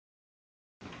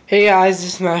Hey guys,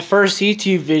 this is my first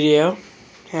YouTube video,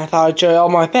 and I thought I'd show you all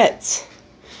my pets.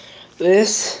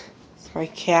 This is my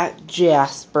cat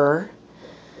Jasper.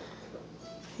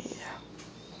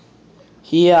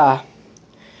 When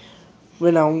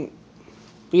I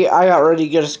got ready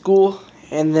to go to school,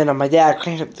 and then my dad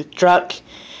cranked up the truck,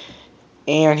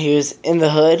 and he was in the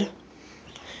hood,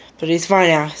 but he's fine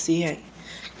now. See, I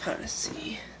kind of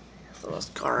see his little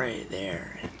scar right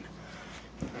there.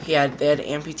 They had to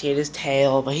amputate his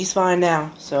tail, but he's fine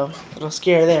now, so a little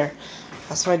scare there.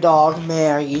 That's my dog,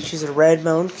 Maggie. She's a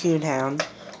Redbone Coonhound.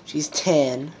 She's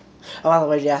 10. Oh, by the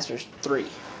way, Jasper's 3.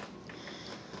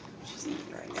 She's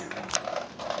eating right now.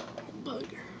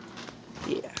 Bugger.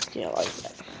 Yeah, like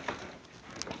that.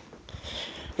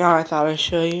 Now I thought I'd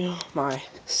show you my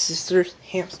sister's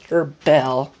hamster,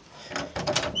 Belle.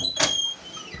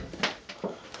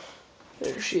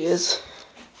 There she is.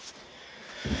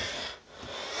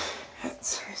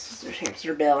 That's my sister's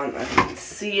hamster, Belle. I don't know if you can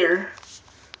see her. It's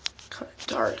kind of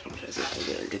dark. I'm trying to see if I can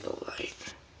get her to the light.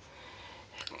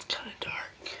 It's kind of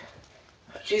dark.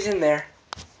 But she's in there.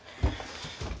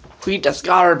 We just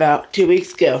got her about 2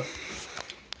 weeks ago.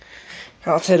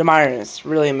 I'll say to Myron, it's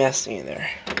really messy in there.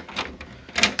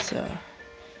 So,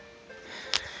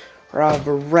 we're out of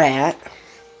a rat.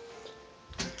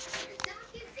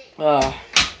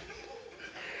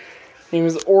 Name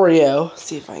is Oreo. Let's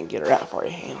see if I can get her out for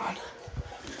you. Hang on.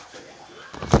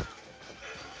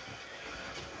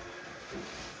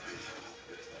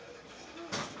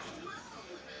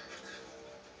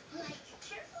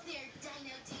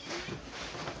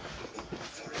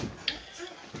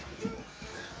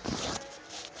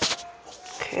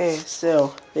 Okay,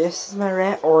 so this is my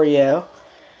rat Oreo.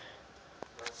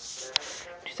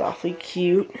 She's awfully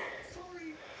cute.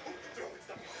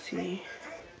 See?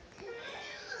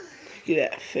 Look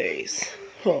at that face.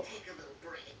 Oh.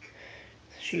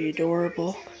 She's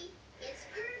adorable.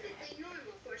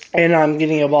 And I'm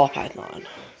getting a ball python.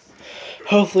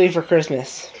 Hopefully for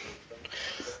Christmas.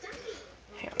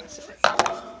 Hang on a second.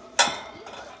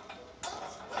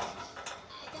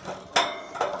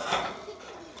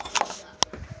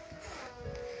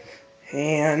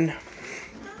 And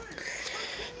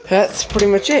that's pretty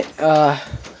much it.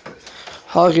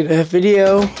 I'll get a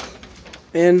video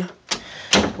in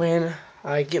when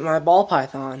I get my ball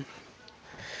python.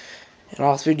 And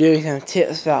I'll also be doing some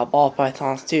tips about ball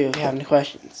pythons too if you have any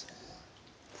questions.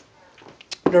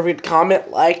 Don't forget to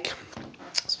comment, like,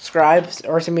 subscribe,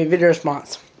 or send me a video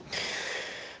response.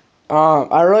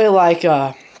 I really like,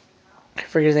 I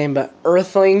forget his name, but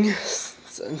Earthling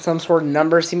and some sort of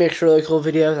numbers. He makes really cool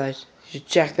videos. I should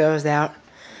check those out.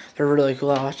 They're really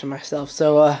cool. I watch them myself.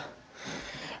 So,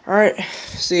 alright,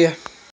 see ya.